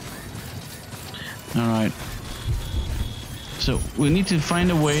 Alright. So we need to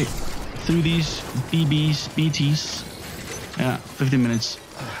find a way through these BTs Yeah, 15 minutes.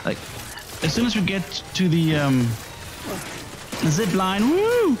 Like, as soon as we get to the zip line,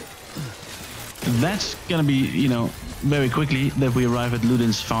 woo! That's gonna be, you know, very quickly that we arrive at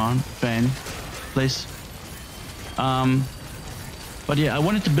Ludin's fan place. But yeah, I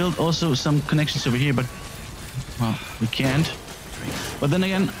wanted to build also some connections over here, but well, we can't. But then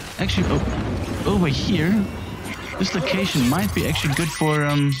again, actually, over here, this location might be actually good for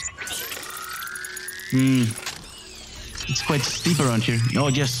it's quite steep around here. Oh,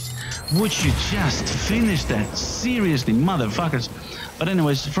 yes. Would you just finish that? Seriously, motherfuckers. But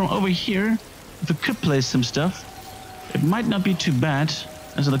anyways, from over here, if we could place some stuff, it might not be too bad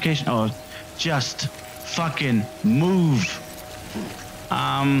as a location. Oh, just fucking move.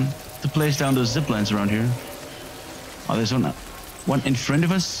 To place down those zip lines around here. Oh, there's one in front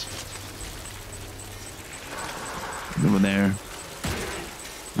of us. Over there.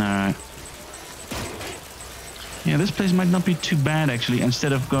 Alright. Yeah, this place might not be too bad actually,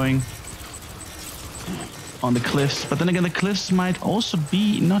 instead of going on the cliffs. But then again, the cliffs might also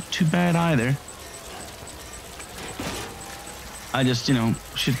be not too bad either. I just, you know,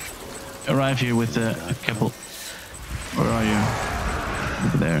 should arrive here with a couple. Where are you?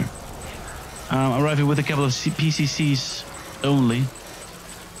 Over there. Arrive here with a couple of PCCs only.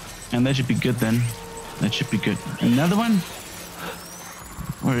 And that should be good then. That should be good. Another one?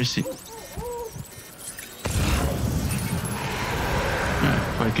 Where is he? Yeah,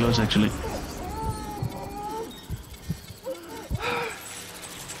 quite close actually.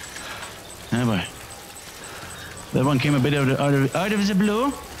 Oh boy. That one came a bit out of the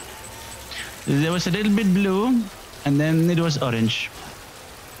blue. There was a little bit blue, and then it was orange.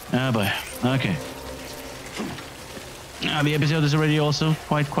 Oh boy. Okay. The episode is already also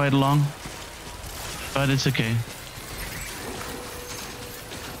quite long, but it's okay.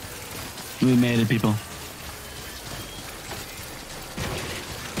 We made it, people.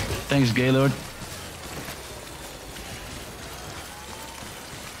 Thanks, Gaylord.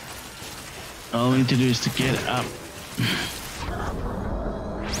 All we need to do is to get up.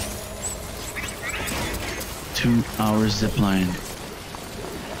 2 hour zip line.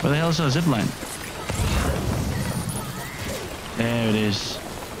 Where the hell is our zip line? There it is.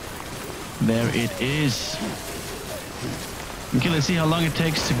 There it is. Okay, let's see how long it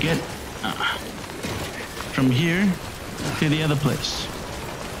takes to get from here to the other place.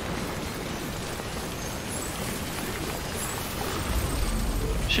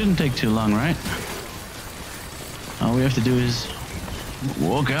 Shouldn't take too long, right? All we have to do is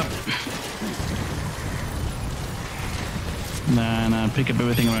walk up. And pick up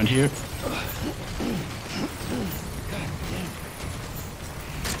everything around here.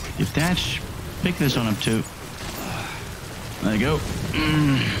 Detach. Pick this one up too. There you go.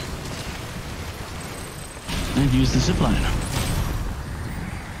 And use the zip line.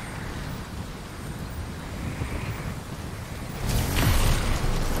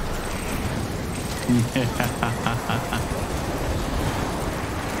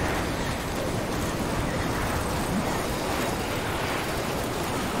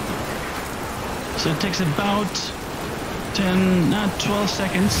 So it takes about 12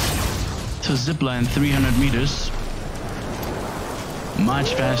 seconds to zipline 300 meters.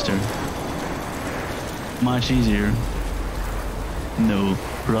 Much faster. Much easier. No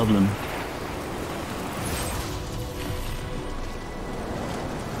problem.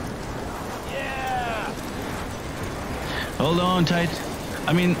 Yeah! Hold on tight.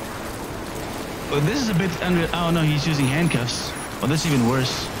 I mean, well, this is a bit under... Oh no, he's using handcuffs. Well, that's even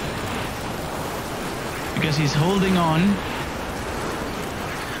worse. Because he's holding on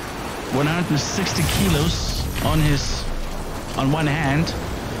 160 kilos on one hand,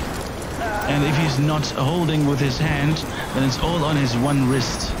 and if he's not holding with his hand, then it's all on his one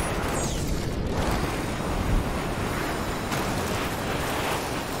wrist.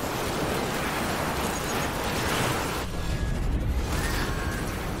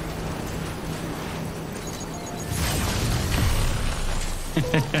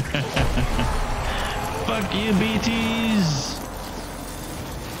 Fuck you, BTs!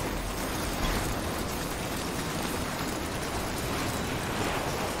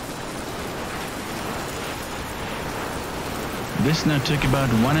 This now took about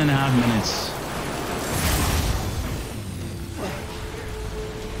 1.5 minutes.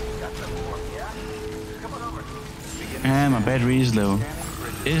 And my battery is low.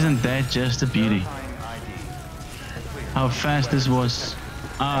 Isn't that just a beauty? How fast this was.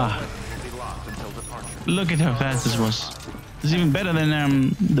 Ah. Look at how fast this was. It's even better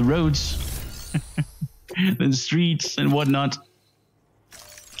than the roads. Than streets and whatnot.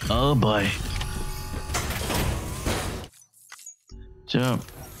 Oh boy. So,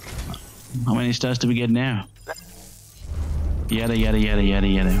 how many stars do we get now? Yada, yada, yada, yada,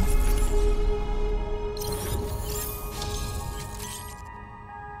 yada.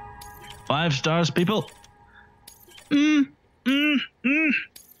 Five stars, people. And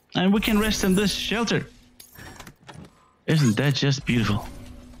we can rest in this shelter. Isn't that just beautiful?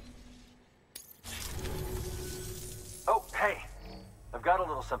 Oh, hey. I've got a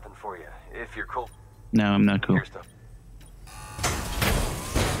little something for you, if you're cool. No, I'm not cool. Here's stuff.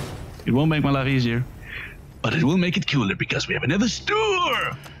 It won't make my life easier, but it will make it cooler because we have another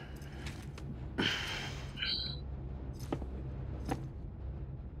store.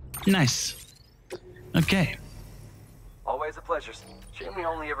 Nice. Okay. Always a pleasure. Shame we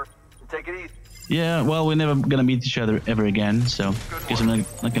only ever take it easy. Yeah, well, we're never gonna meet each other ever again, so I guess I'm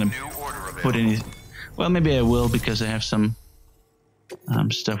not gonna put any. Well, maybe I will because I have some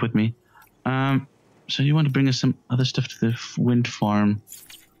stuff with me. So you want to bring us some other stuff to the wind farm?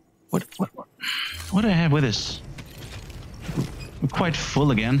 What do I have with us? We're quite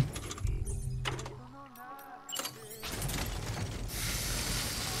full again.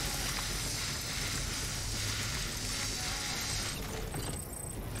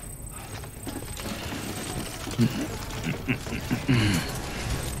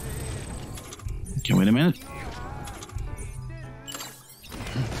 Okay, wait a minute.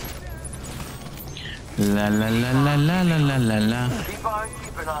 La la la la la la la la la. Keep on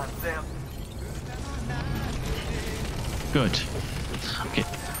keeping on, Sam. Good. Okay,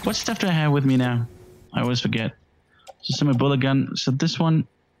 what stuff do I have with me now? I always forget. So some bullet gun. So this one.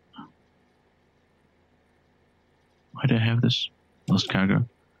 Why do I have this? Lost cargo.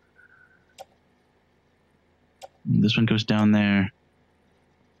 This one goes down there.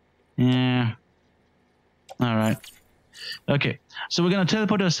 Yeah. All right. Okay. So we're gonna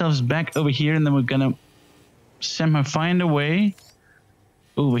teleport ourselves back over here, and then we're gonna somehow find a way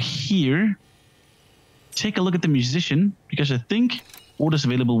over here. Take a look at the musician, because I think orders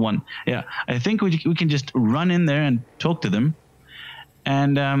available 1. Yeah, I think we can just run in there and talk to them.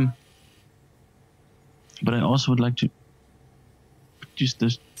 And but I also would like to produce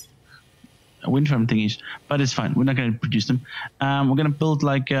those wind farm thingies, but it's fine. We're not going to produce them. We're going to build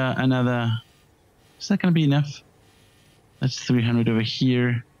like another. Is that going to be enough? That's 300 over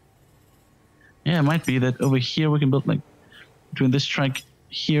here. Yeah, it might be that over here we can build like between this track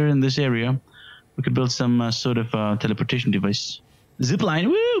here in this area. We could build some sort of teleportation device. Zipline,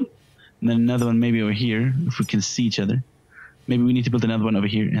 woo! And then another one maybe over here, if we can see each other. Maybe we need to build another one over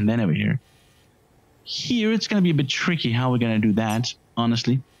here and then over here. Here, it's going to be a bit tricky how we're going to do that,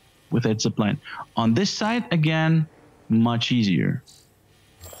 honestly, with that zipline. On this side, again, much easier.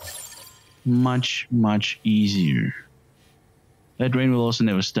 Much, much easier. That rain will also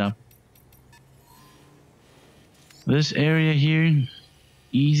never stop. This area here,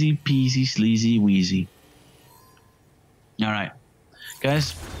 easy peasy, sleazy wheezy. All right,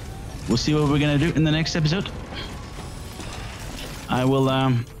 guys, we'll see what we're gonna do in the next episode. I will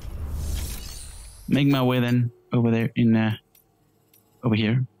make my way then over there in over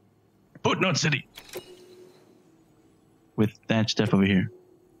here, Footnote City, with that stuff over here.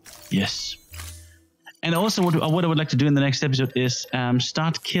 Yes. And also, what I would like to do in the next episode is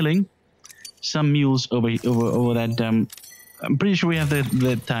start killing some mules over that. I'm pretty sure we have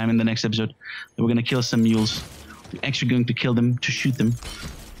the time in the next episode that we're gonna kill some mules. We're actually going to kill them, to shoot them,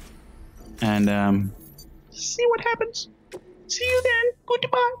 and see what happens. See you then.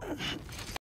 Goodbye.